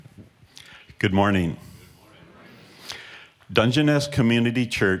Good morning. Dungeness Community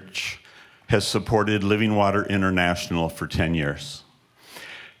Church has supported Living Water International for 10 years.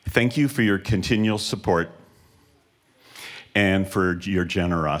 Thank you for your continual support and for your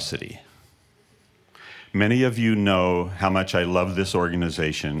generosity. Many of you know how much I love this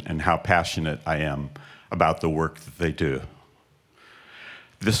organization and how passionate I am about the work that they do.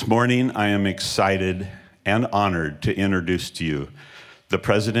 This morning, I am excited and honored to introduce to you the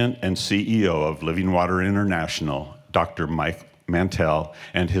President and CEO of Living Water International, Dr. Mike Mantell,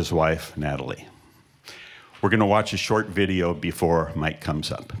 and his wife, Natalie. We're going to watch a short video before Mike comes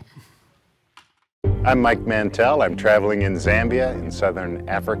up. I'm Mike Mantell. I'm traveling in Zambia in southern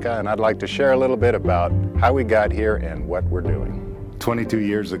Africa, and I'd like to share a little bit about how we got here and what we're doing. 22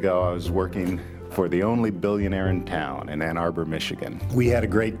 years ago, I was working for the only billionaire in town in Ann Arbor, Michigan. We had a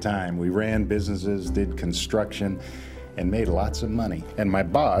great time. We ran businesses, did construction, and made lots of money. And my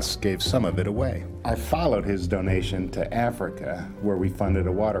boss gave some of it away. I followed his donation to Africa, where we funded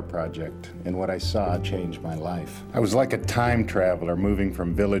a water project, and what I saw changed my life. I was like a time traveler moving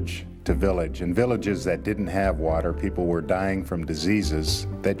from village to village. In villages that didn't have water, people were dying from diseases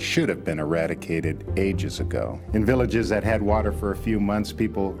that should have been eradicated ages ago. In villages that had water for a few months,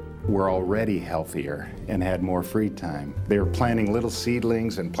 people were already healthier and had more free time. They were planting little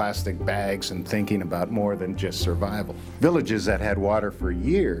seedlings in plastic bags and thinking about more than just survival. Villages that had water for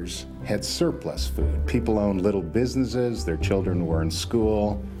years had surplus food. People owned little businesses, their children were in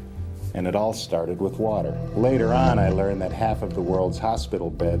school, and it all started with water. Later on, I learned that half of the world's hospital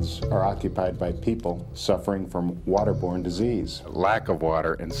beds are occupied by people suffering from waterborne disease. Lack of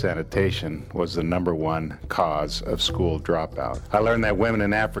water and sanitation was the #1 cause of school dropout. I learned that women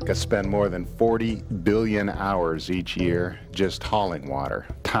in Africa spend more than 40 billion hours each year just hauling water,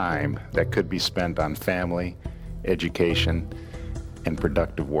 time that could be spent on family, education, and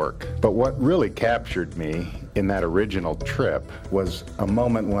productive work. But what really captured me in that original trip was a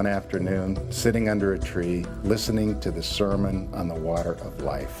moment one afternoon sitting under a tree listening to the sermon on the water of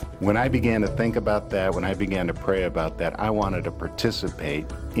life. When I began to think about that, when I began to pray about that, I wanted to participate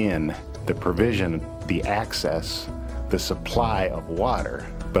in the provision, the access, the supply of water,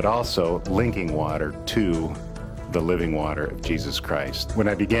 but also linking water to the living water of Jesus Christ. When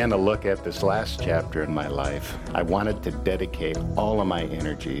I began to look at this last chapter in my life, I wanted to dedicate all of my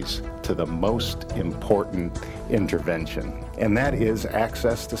energies to the most important intervention, and that is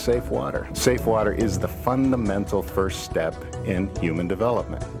access to safe water. Safe water is the fundamental first step in human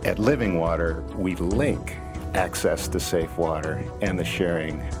development. At Living Water, we link access to safe water and the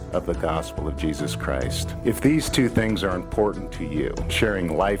sharing of the gospel of Jesus Christ. If these two things are important to you,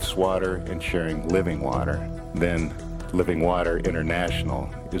 sharing life's water and sharing living water, then Living Water International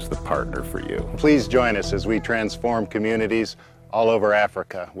is the partner for you. Please join us as we transform communities all over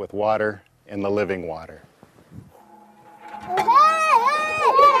Africa with water and the living water.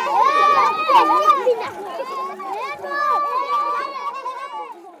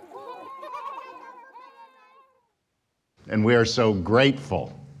 And we are so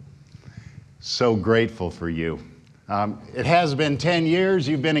grateful for you. It has been 10 years.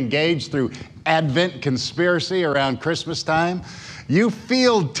 You've been engaged through Advent conspiracy around Christmas time. You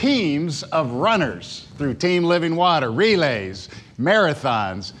field teams of runners through Team Living Water, relays,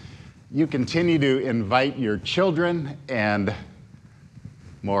 marathons. You continue to invite your children and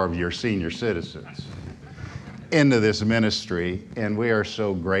more of your senior citizens into this ministry, and we are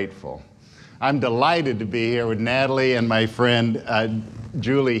so grateful. I'm delighted to be here with Natalie and my friend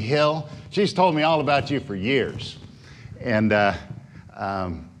Julie Hill. She's told me all about you for years. And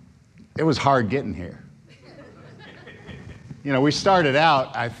it was hard getting here. You know, we started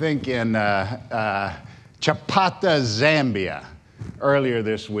out, I think, in Chipata, Zambia, earlier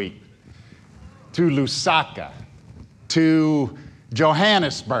this week, to Lusaka, to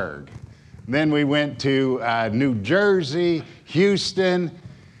Johannesburg. Then we went to New Jersey, Houston,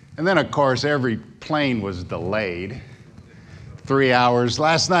 and then, of course, every plane was delayed. 3 hours.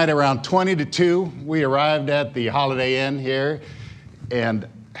 Last night around 20 to 2, we arrived at the Holiday Inn here and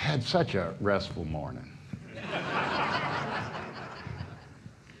had such a restful morning.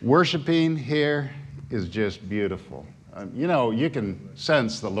 Worshiping here is just beautiful. You know, you can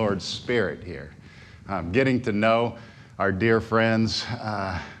sense the Lord's Spirit here. Getting to know our dear friends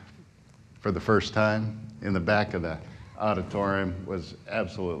for the first time in the back of the auditorium was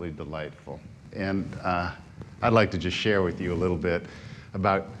absolutely delightful. And I'd like to just share with you a little bit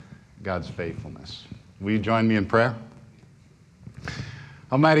about God's faithfulness. Will you join me in prayer?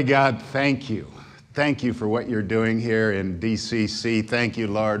 Almighty God, thank you. Thank you for what you're doing here in DCC. Thank you,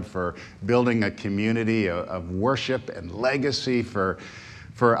 Lord, for building a community of worship and legacy for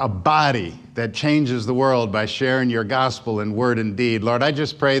for a body that changes the world by sharing your gospel in word and deed. Lord, I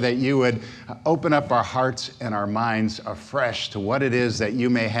just pray that you would open up our hearts and our minds afresh to what it is that you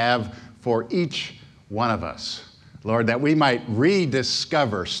may have for each one of us. Lord, that we might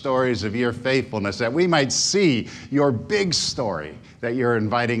rediscover stories of your faithfulness, that we might see your big story that you're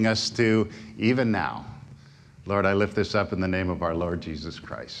inviting us to even now. Lord, I lift this up in the name of our Lord Jesus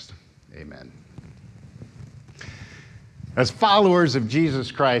Christ. Amen. As followers of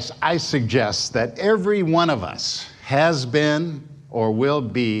Jesus Christ, I suggest that every one of us has been or will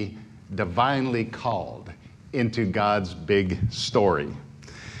be divinely called into God's big story.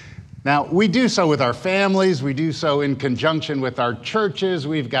 Now, we do so with our families, we do so in conjunction with our churches,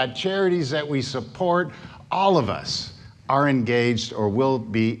 we've got charities that we support. All of us are engaged or will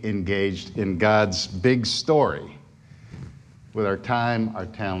be engaged in God's big story with our time, our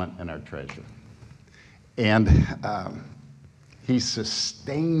talent, and our treasure. And He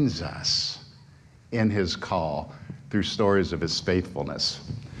sustains us in His call through stories of His faithfulness.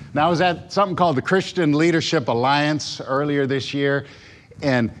 Now, I was at something called the Christian Leadership Alliance earlier this year,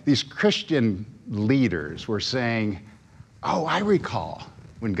 and these Christian leaders were saying, oh, I recall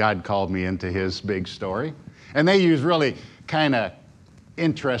when God called me into His big story. And they use really kind of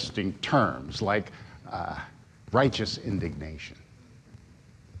interesting terms like righteous indignation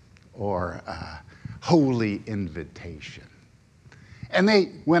or holy invitation. And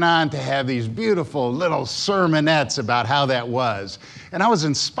they went on to have these beautiful little sermonettes about how that was. And I was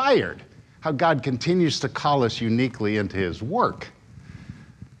inspired how God continues to call us uniquely into His work.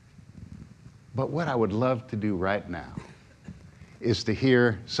 But what I would love to do right now is to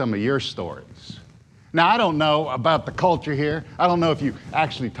hear some of your stories. Now, I don't know about the culture here. I don't know if you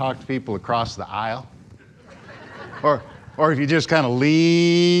actually talk to people across the aisle or if you just kind of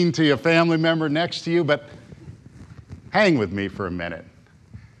lean to your family member next to you, but hang with me for a minute.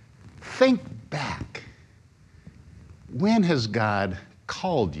 Think back. When has God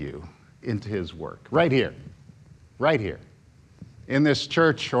called you into His work? Right here. Right here. In this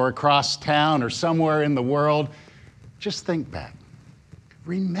church or across town or somewhere in the world. Just think back.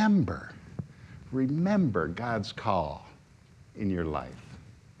 Remember God's call in your life.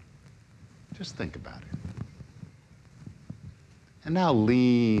 Just think about it. And now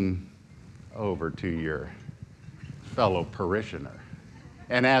lean over to your fellow parishioner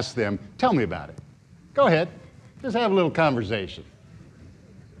and ask them, tell me about it. Go ahead. Just have a little conversation.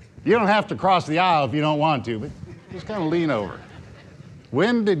 You don't have to cross the aisle if you don't want to, but just kind of lean over.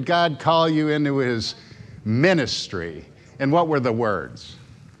 When did God call you into His ministry? And what were the words?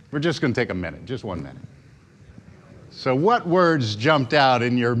 We're just going to take a minute, just 1 minute. So what words jumped out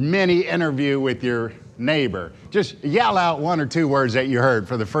in your mini interview with your neighbor? Just yell out 1 or 2 words that you heard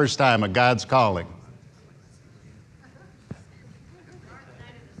for the first time of God's calling.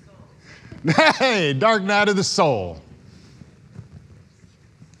 Hey, dark night of the soul.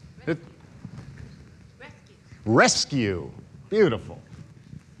 Rescue. Beautiful.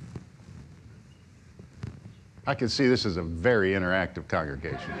 I can see this is a very interactive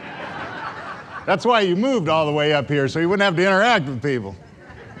congregation. That's why you moved all the way up here, so you wouldn't have to interact with people.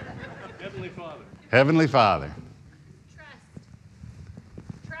 Heavenly Father. Heavenly Father.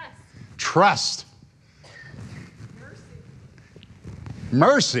 Trust.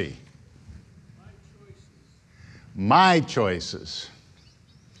 Mercy. My choices.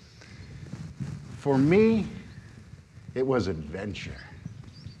 For me, it was adventure.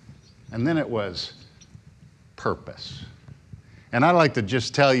 And then it was purpose. And I'd like to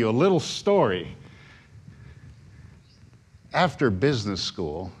just tell you a little story. After business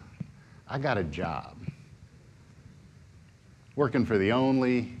school, I got a job working for the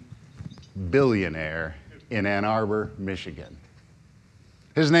only billionaire in Ann Arbor, Michigan.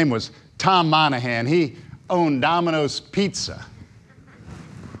 His name was Tom Monahan. He owned Domino's Pizza.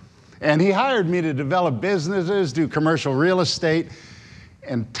 And he hired me to develop businesses, do commercial real estate.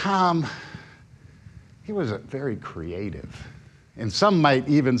 And Tom, he was very creative. And some might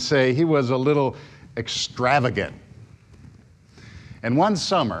even say he was a little extravagant. And one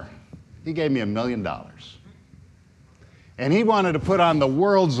summer, he gave me $1 million. And he wanted to put on the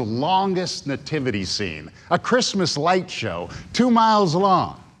world's longest nativity scene, a Christmas light show, 2 miles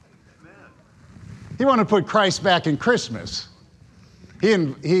long. He wanted to put Christ back in Christmas.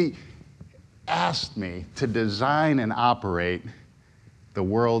 He asked me to design and operate the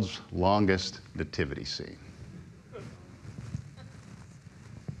world's longest nativity scene.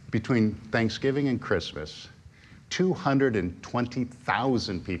 Between Thanksgiving and Christmas,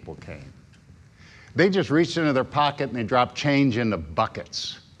 220,000 people came. They just reached into their pocket and they dropped change into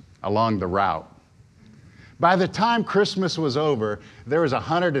buckets along the route. By the time Christmas was over, there was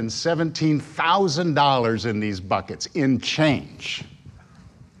 $117,000 in these buckets in change.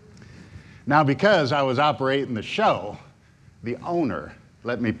 Now, because I was operating the show, the owner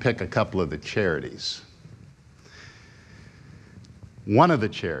let me pick a couple of the charities. One of the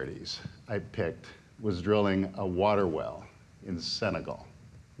charities I picked was drilling a water well in Senegal,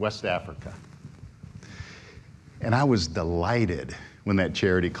 West Africa. And I was delighted when that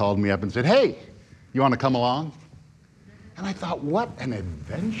charity called me up and said, "Hey, you want to come along?" And I thought, what an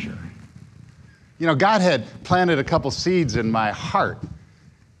adventure. You know, God had planted a couple seeds in my heart,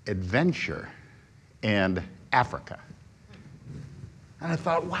 adventure and Africa. And I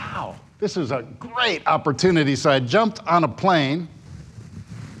thought, wow, this is a great opportunity. So I jumped on a plane.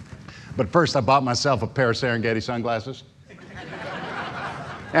 But first, I bought myself a pair of Serengeti sunglasses.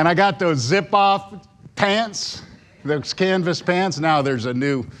 And I got those zip-off pants, those canvas pants. Now there's a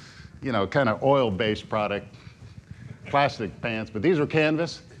new, kind of oil-based product, plastic pants. But these were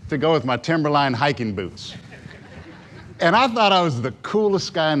canvas to go with my Timberline hiking boots. And I thought I was the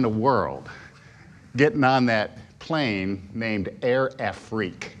coolest guy in the world getting on that plane named Air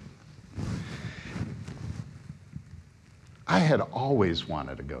Afrique. I had always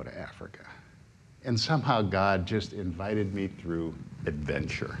wanted to go to Africa, and somehow God just invited me through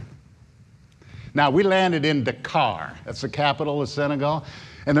adventure. Now, we landed in Dakar, that's the capital of Senegal,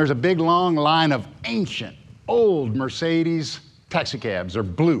 and there's a big long line of ancient, old Mercedes taxicabs. They're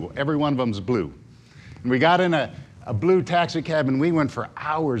blue, every one of them's blue. And we got in a blue taxicab and we went for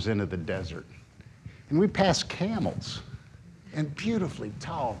hours into the desert. And we passed camels and beautifully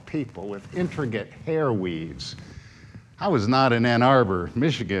tall people with intricate hair weaves. I was not in Ann Arbor,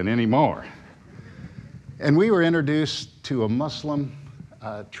 Michigan anymore. And we were introduced to a Muslim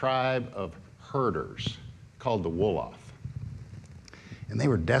tribe of herders called the Wolof. And they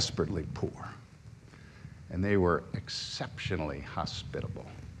were desperately poor. And they were exceptionally hospitable.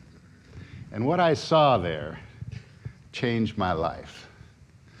 And what I saw there changed my life.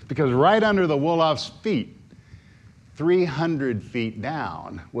 Because right under the Wolof's feet, 300 feet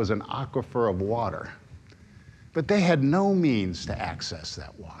down, was an aquifer of water. But they had no means to access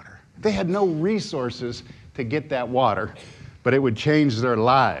that water. They had no resources to get that water, but it would change their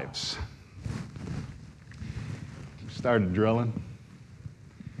lives. Started drilling.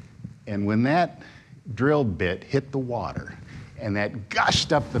 And when that drill bit hit the water and that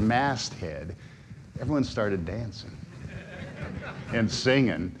gushed up the masthead, everyone started dancing and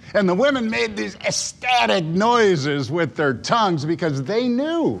singing. And the women made these ecstatic noises with their tongues because they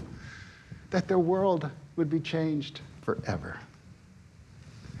knew that their world would be changed forever.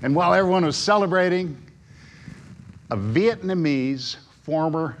 And while everyone was celebrating, a Vietnamese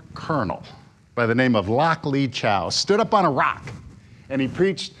former colonel by the name of Loc Lee Chow stood up on a rock and he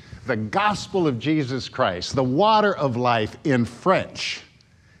preached the gospel of Jesus Christ, the water of life, in French.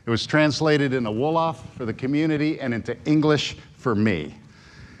 It was translated into Wolof for the community and into English for me.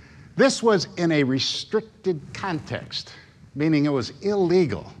 This was in a restricted context, meaning it was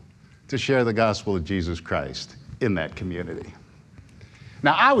illegal to share the gospel of Jesus Christ in that community.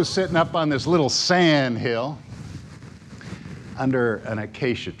 Now, I was sitting up on this little sand hill under an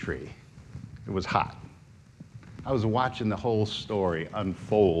acacia tree. It was hot. I was watching the whole story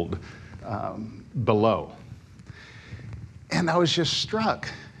unfold below. And I was just struck.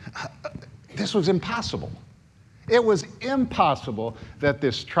 This was impossible. It was impossible that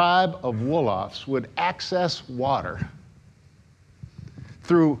this tribe of Wolofs would access water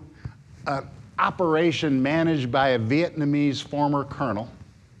through an operation managed by a Vietnamese former colonel,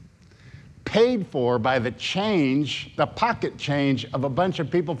 paid for by the pocket change of a bunch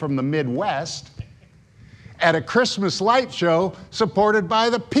of people from the Midwest, at a Christmas light show supported by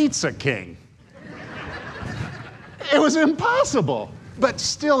the Pizza King. It was impossible, but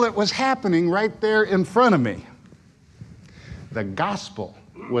still it was happening right there in front of me. The gospel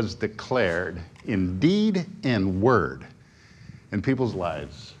was declared in deed and word, and people's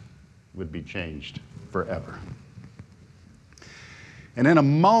lives would be changed forever. And in a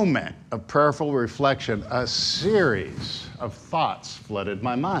moment of prayerful reflection, a series of thoughts flooded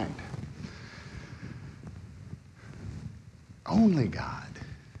my mind. Only God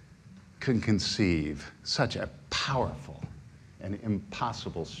can conceive such a powerful and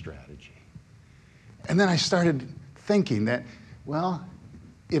impossible strategy. And then I started thinking that, well,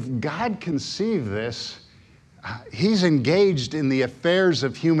 if God conceived this, he's engaged in the affairs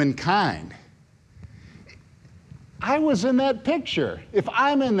of humankind. I was in that picture. If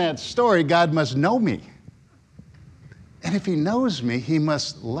I'm in that story, God must know me. And if he knows me, he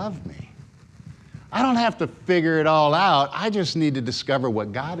must love me. I don't have to figure it all out. I just need to discover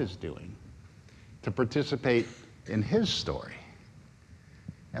what God is doing to participate in his story.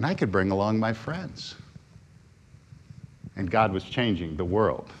 And I could bring along my friends. And God was changing the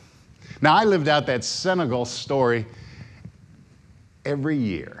world. Now, I lived out that Senegal story every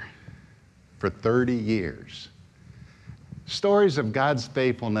year for 30 years. Stories of God's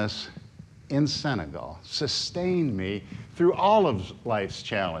faithfulness in Senegal sustained me through all of life's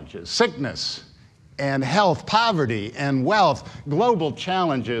challenges: sickness and health, poverty and wealth, global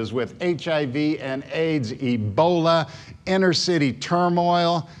challenges with HIV and AIDS, Ebola, inner city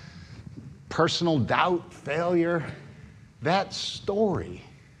turmoil, personal doubt, failure. That story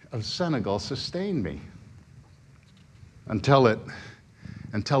of Senegal sustained me until it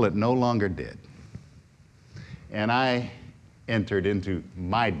no longer did. And I entered into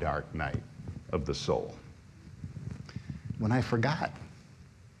my dark night of the soul when I forgot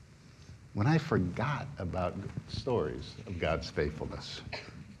about stories of God's faithfulness.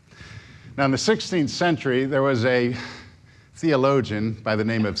 Now, in the 16th century, there was a theologian by the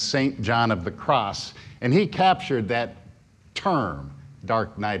name of St. John of the Cross, and he captured that term,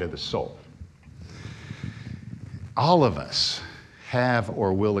 dark night of the soul. All of us have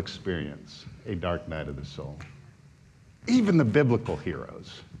or will experience a dark night of the soul. Even the biblical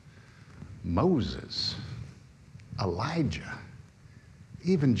heroes, Moses, Elijah,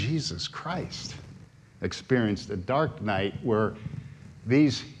 even Jesus Christ, experienced a dark night where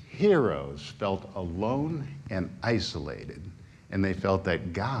these heroes felt alone and isolated, and they felt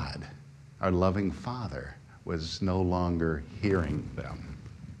that God, our loving Father, was no longer hearing them.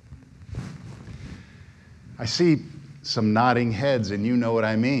 I see some nodding heads, and you know what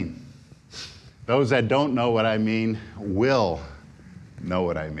I mean. Those that don't know what I mean will know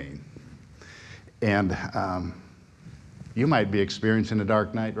what I mean. And you might be experiencing a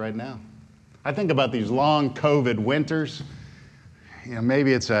dark night right now. I think about these long COVID winters. You know,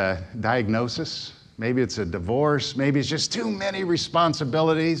 maybe it's a diagnosis, maybe it's a divorce, maybe it's just too many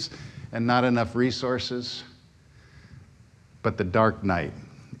responsibilities and not enough resources. But the dark night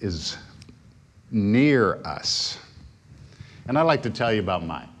is near us. And I'd like to tell you about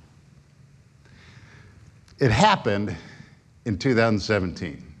mine. It happened in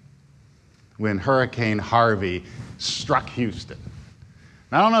 2017 when Hurricane Harvey struck Houston.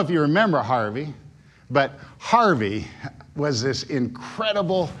 Now, I don't know if you remember Harvey, but Harvey was this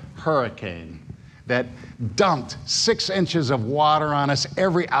incredible hurricane that dumped 6 inches of water on us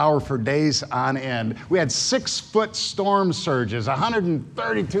every hour for days on end. We had 6-foot storm surges,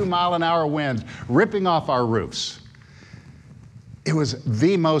 132-mile-an-hour winds ripping off our roofs. It was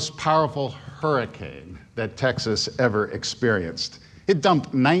the most powerful hurricane that Texas ever experienced. It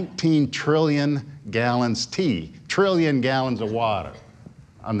dumped 19 trillion gallons of water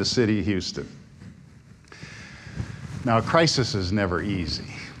on the city of Houston. Now, a crisis is never easy,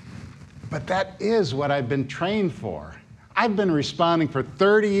 but that is what I've been trained for. I've been responding for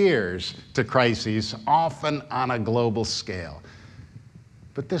 30 years to crises, often on a global scale.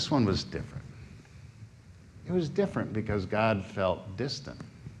 But this one was different. It was different because God felt distant,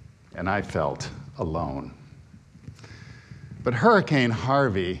 and I felt alone. But Hurricane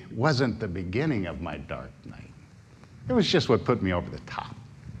Harvey wasn't the beginning of my dark night. It was just what put me over the top.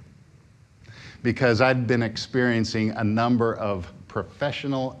 Because I'd been experiencing a number of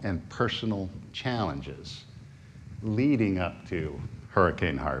professional and personal challenges leading up to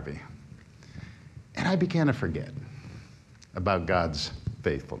Hurricane Harvey. And I began to forget about God's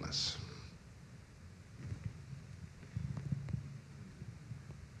faithfulness.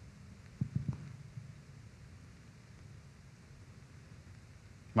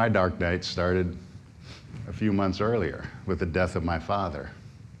 My dark night started a few months earlier with the death of my father.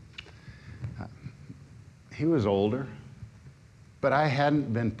 He was older, but I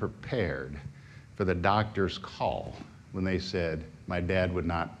hadn't been prepared for the doctor's call when they said my dad would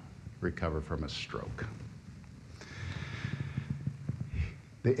not recover from a stroke.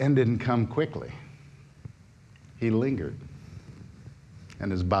 The end didn't come quickly. He lingered,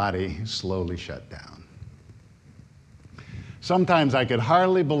 and his body slowly shut down. Sometimes I could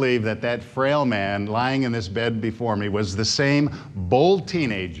hardly believe that that frail man lying in this bed before me was the same bold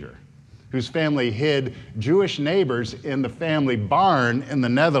teenager whose family hid Jewish neighbors in the family barn in the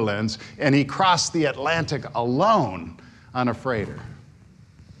Netherlands, and he crossed the Atlantic alone on a freighter.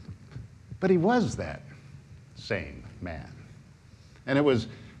 But he was that same man. And it was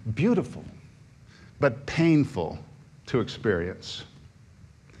beautiful, but painful to experience.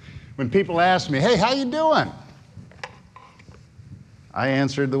 When people ask me, "Hey, how you doing?" I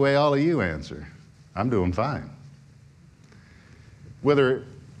answered the way all of you answer. I'm doing fine. Whether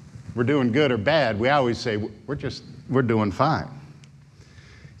we're doing good or bad, we always say, we're doing fine.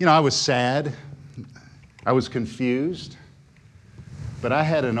 You know, I was sad I was confused, but I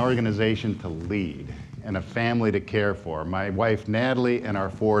had an organization to lead and a family to care for. My wife, Natalie, and our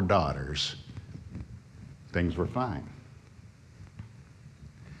 4 daughters. Things were fine.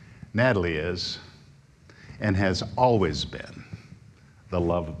 Natalie is, and has always been, the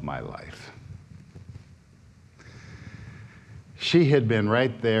love of my life. She had been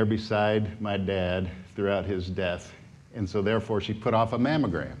right there beside my dad throughout his death, and so therefore she put off a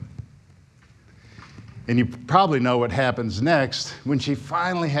mammogram. And you probably know what happens next. When she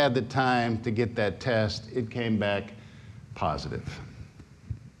finally had the time to get that test, it came back positive.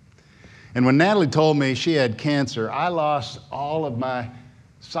 And when Natalie told me she had cancer, I lost all of my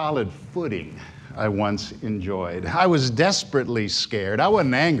solid footing I once enjoyed. I was desperately scared. I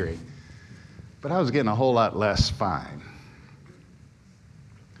wasn't angry, but I was getting a whole lot less fine.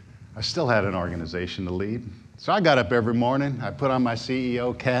 I still had an organization to lead. So I got up every morning, I put on my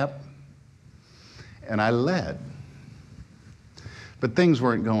CEO cap, and I led. But things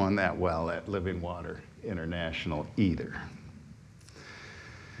weren't going that well at Living Water International either.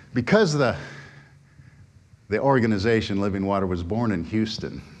 Because the organization, Living Water, was born in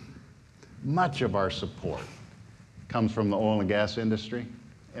Houston, much of our support comes from the oil and gas industry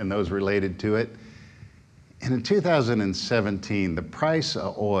and those related to it. And in 2017, the price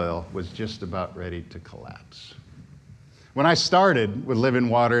of oil was just about ready to collapse. When I started with Living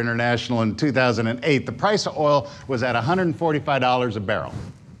Water International in 2008, the price of oil was at $145 a barrel.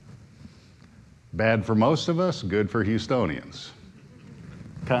 Bad for most of us, good for Houstonians.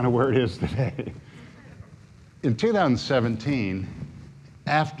 Kind of where it is today. In 2017,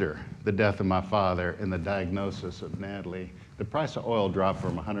 after the death of my father and the diagnosis of Natalie, the price of oil dropped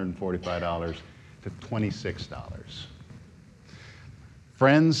from $145 to $26.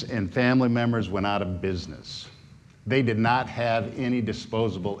 Friends and family members went out of business. They did not have any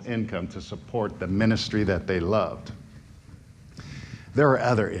disposable income to support the ministry that they loved. There are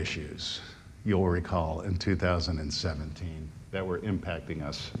other issues, you'll recall, in 2017 that were impacting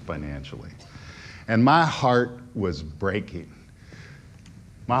us financially. And my heart was breaking.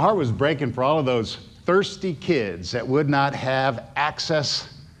 My heart was breaking for all of those thirsty kids that would not have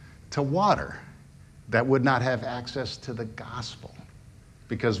access to water, that would not have access to the gospel.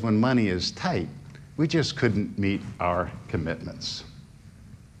 Because when money is tight, we just couldn't meet our commitments.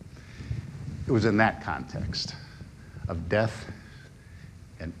 It was in that context of death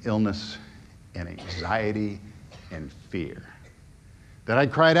and illness and anxiety and fear that I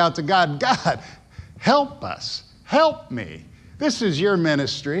cried out to God, God, help us, help me. This is your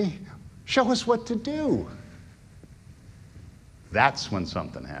ministry. Show us what to do. That's when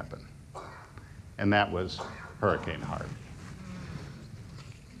something happened. And that was Hurricane Harvey.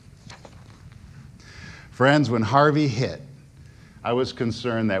 Friends, when Harvey hit, I was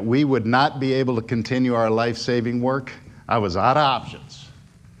concerned that we would not be able to continue our life-saving work. I was out of options.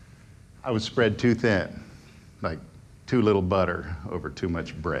 I was spread too thin, like too little butter over too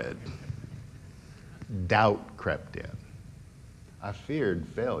much bread. Doubt crept in. I feared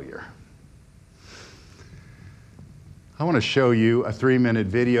failure. I want to show you a 3-minute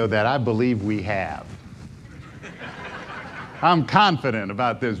video that I believe we have. I'm confident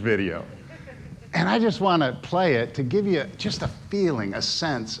about this video. And I just want to play it to give you just a feeling, a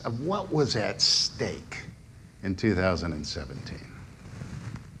sense of what was at stake in 2017.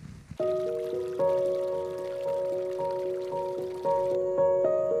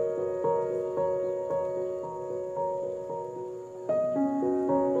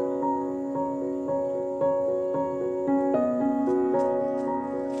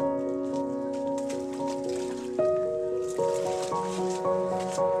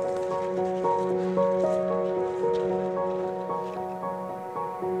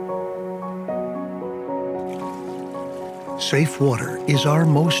 Safe water is our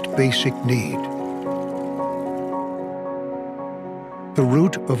most basic need. The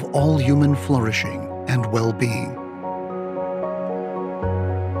root of all human flourishing and well-being.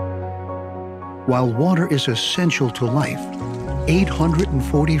 While water is essential to life,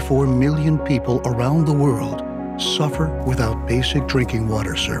 844 million people around the world suffer without basic drinking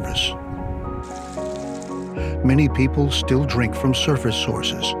water service. Many people still drink from surface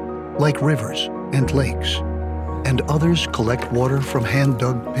sources, like rivers and lakes, and others collect water from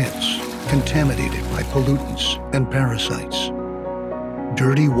hand-dug pits, contaminated by pollutants and parasites.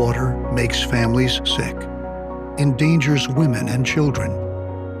 Dirty water makes families sick, endangers women and children,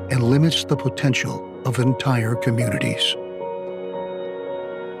 and limits the potential of entire communities.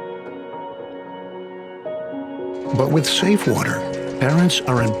 But with safe water, parents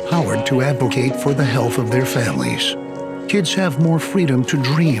are empowered to advocate for the health of their families. Kids have more freedom to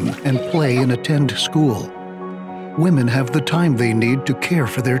dream and play and attend school. Women have the time they need to care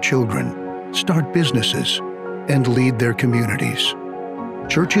for their children, start businesses, and lead their communities.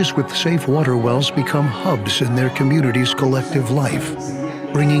 Churches with safe water wells become hubs in their community's collective life,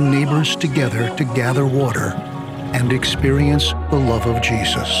 bringing neighbors together to gather water and experience the love of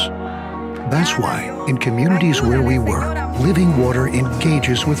Jesus. That's why, in communities where we work, Living Water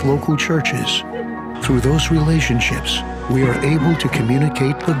engages with local churches. Through those relationships, we are able to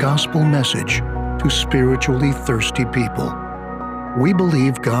communicate the gospel message to spiritually thirsty people. We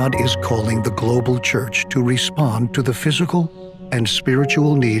believe God is calling the global church to respond to the physical and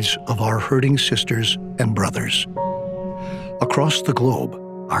spiritual needs of our hurting sisters and brothers. Across the globe,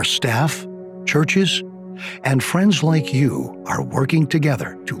 our staff, churches, and friends like you are working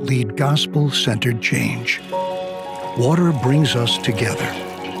together to lead gospel-centered change. Water brings us together,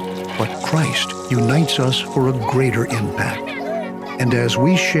 but Christ unites us for a greater impact. And as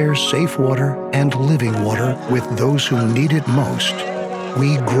we share safe water and living water with those who need it most,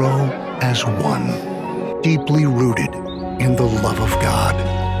 we grow as one, deeply rooted in the love of God.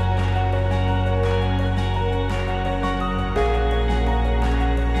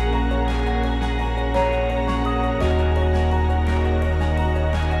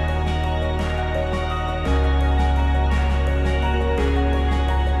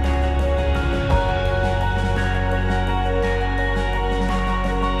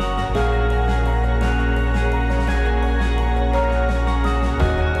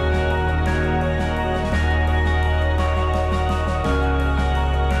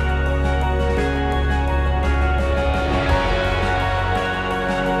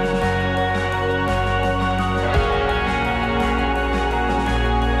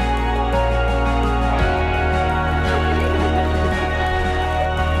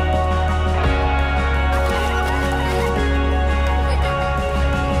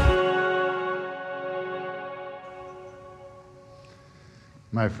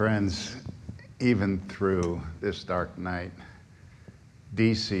 My friends, even through this dark night,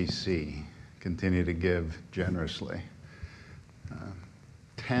 DCC continue to give generously.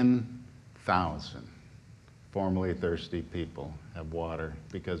 10,000 formerly thirsty people have water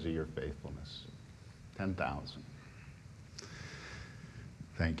because of your faithfulness. 10,000.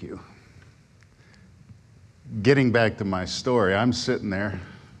 Thank you. Getting back to my story, I'm sitting there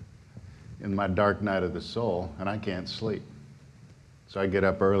in my dark night of the soul, and I can't sleep. So I get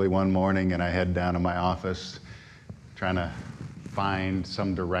up early one morning and I head down to my office trying to find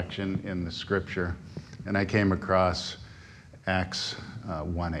some direction in the scripture. And I came across Acts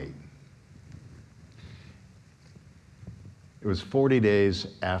 1:8. It was 40 days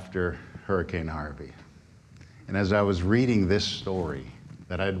after Hurricane Harvey. And as I was reading this story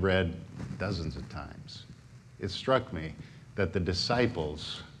that I'd read dozens of times, it struck me that the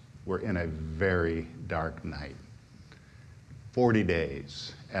disciples were in a very dark night. 40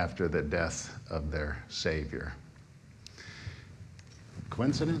 days after the death of their Savior.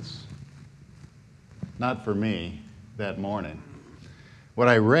 Coincidence? Not for me that morning. What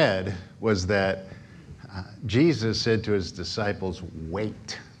I read was that Jesus said to his disciples,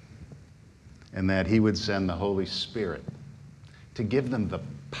 wait, and that he would send the Holy Spirit to give them the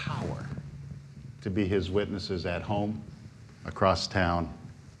power to be his witnesses at home, across town,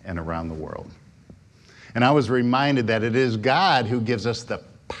 and around the world. And I was reminded that it is God who gives us the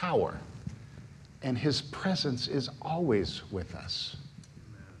power, and his presence is always with us,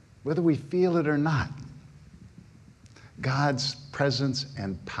 whether we feel it or not. God's presence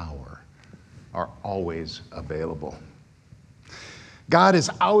and power are always available. God is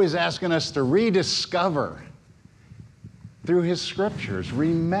always asking us to rediscover through his scriptures.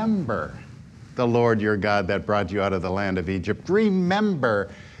 Remember the Lord your God that brought you out of the land of Egypt. Remember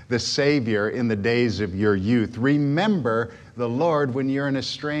the Savior in the days of your youth. Remember the Lord when you're in a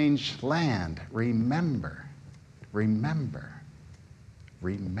strange land. Remember, remember,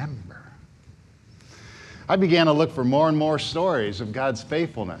 remember. I began to look for more and more stories of God's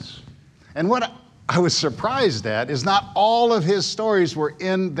faithfulness. And what I was surprised at is not all of his stories were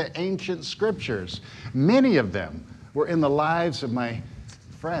in the ancient scriptures. Many of them were in the lives of my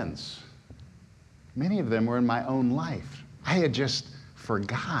friends. Many of them were in my own life. I had just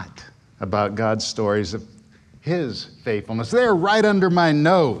forgot about God's stories of his faithfulness. They're right under my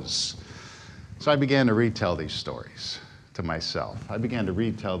nose. So I began to retell these stories to myself. I began to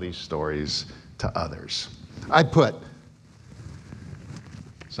retell these stories to others. I put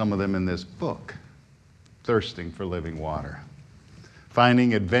some of them in this book, Thirsting for Living Water,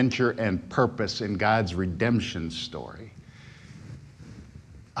 finding adventure and purpose in God's redemption story.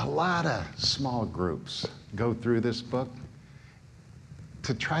 a lot of small groups go through this book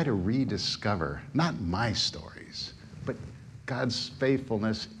to try to rediscover not my stories, but God's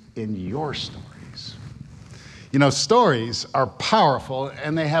faithfulness in your stories. You know, stories are powerful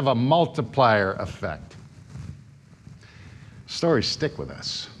and they have a multiplier effect. Stories stick with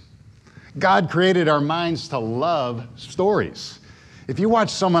us. God created our minds to love stories. If you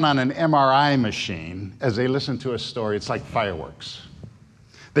watch someone on an MRI machine as they listen to a story, it's like fireworks.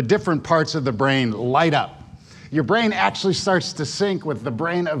 The different parts of the brain light up. Your brain actually starts to sync with the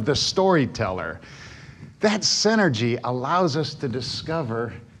brain of the storyteller. That synergy allows us to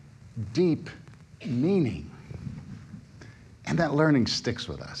discover deep meaning. And that learning sticks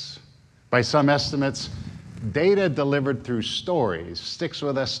with us. By some estimates, data delivered through stories sticks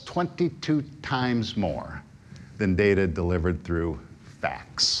with us 22 times more than data delivered through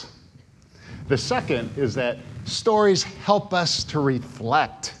facts. The second is that stories help us to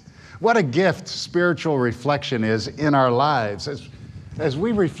reflect. What a gift spiritual reflection is in our lives. As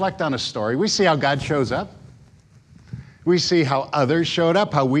we reflect on a story, we see how God shows up. We see how others showed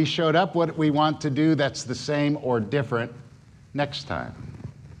up, how we showed up, what we want to do that's the same or different next time.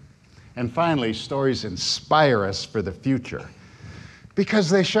 And finally, stories inspire us for the future because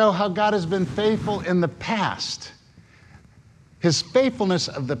they show how God has been faithful in the past. His faithfulness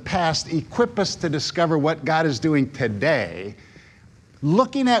of the past equip us to discover what God is doing today.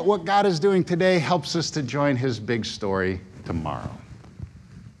 Looking at what God is doing today helps us to join his big story tomorrow.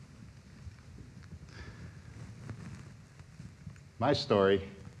 My story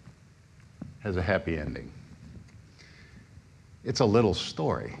has a happy ending. It's a little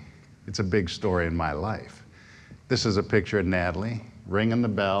story. It's a big story in my life. This is a picture of Natalie ringing the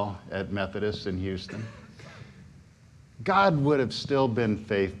bell at Methodist in Houston. God would have still been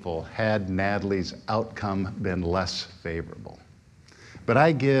faithful had Natalie's outcome been less favorable. But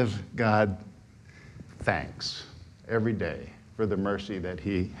I give God thanks every day for the mercy that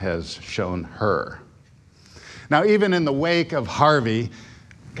he has shown her. Now, even in the wake of Harvey,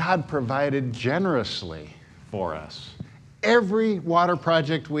 God provided generously for us. Every water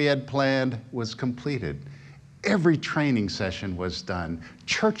project we had planned was completed. Every training session was done.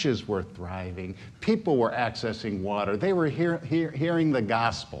 Churches were thriving. People were accessing water. They were hearing the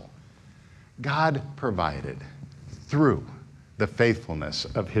gospel. God provided through the faithfulness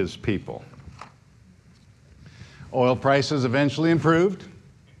of his people. Oil prices eventually improved,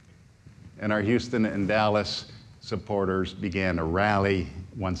 and our Houston and Dallas supporters began to rally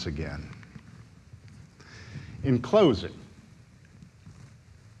once again. In closing,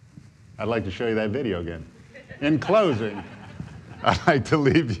 I'd like to show you that video again. In closing, I'd like to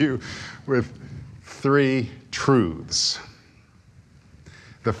leave you with 3 truths.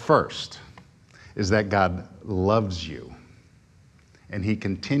 The first is that God loves you, and he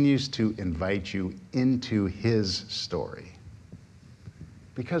continues to invite you into his story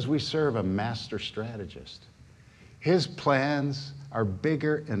because we serve a master strategist. His plans are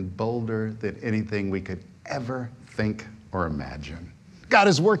bigger and bolder than anything we could ever think or imagine. God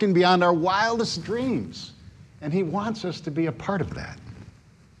is working beyond our wildest dreams, and he wants us to be a part of that.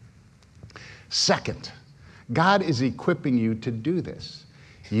 Second, God is equipping you to do this.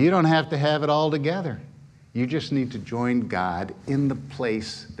 You don't have to have it all together. You just need to join God in the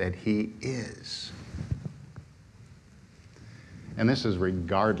place that he is. And this is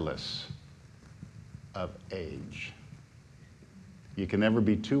regardless of age. You can never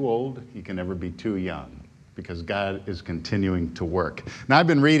be too old, you can never be too young, because God is continuing to work. Now, I've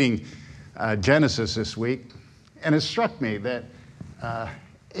been reading Genesis this week, and it struck me that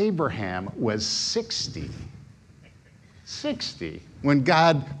Abraham was 60 when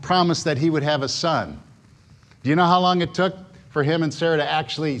God promised that he would have a son. Do you know how long it took for him and Sarah to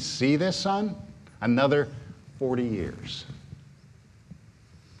actually see this son? Another 40 years.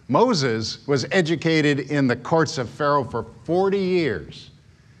 Moses was educated in the courts of Pharaoh for 40 years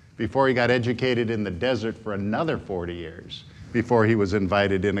before he got educated in the desert for another 40 years before he was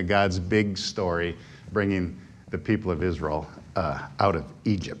invited into God's big story, bringing the people of Israel out of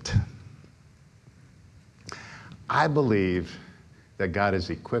Egypt. I believe that God is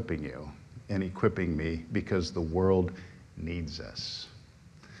equipping you and equipping me because the world needs us.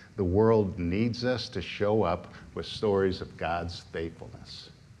 The world needs us to show up with stories of God's faithfulness.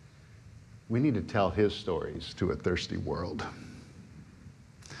 We need to tell his stories to a thirsty world.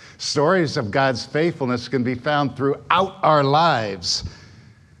 Stories of God's faithfulness can be found throughout our lives.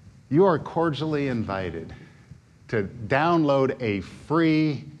 You are cordially invited to download a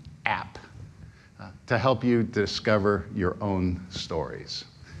free app to help you discover your own stories.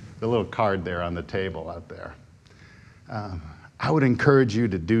 The little card there on the table out there. I would encourage you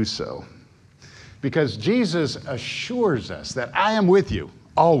to do so. Because Jesus assures us that I am with you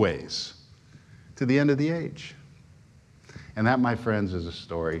always to the end of the age. And that, my friends, is a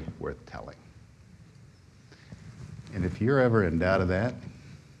story worth telling. And if you're ever in doubt of that,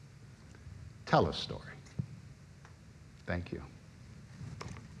 tell a story. Thank you.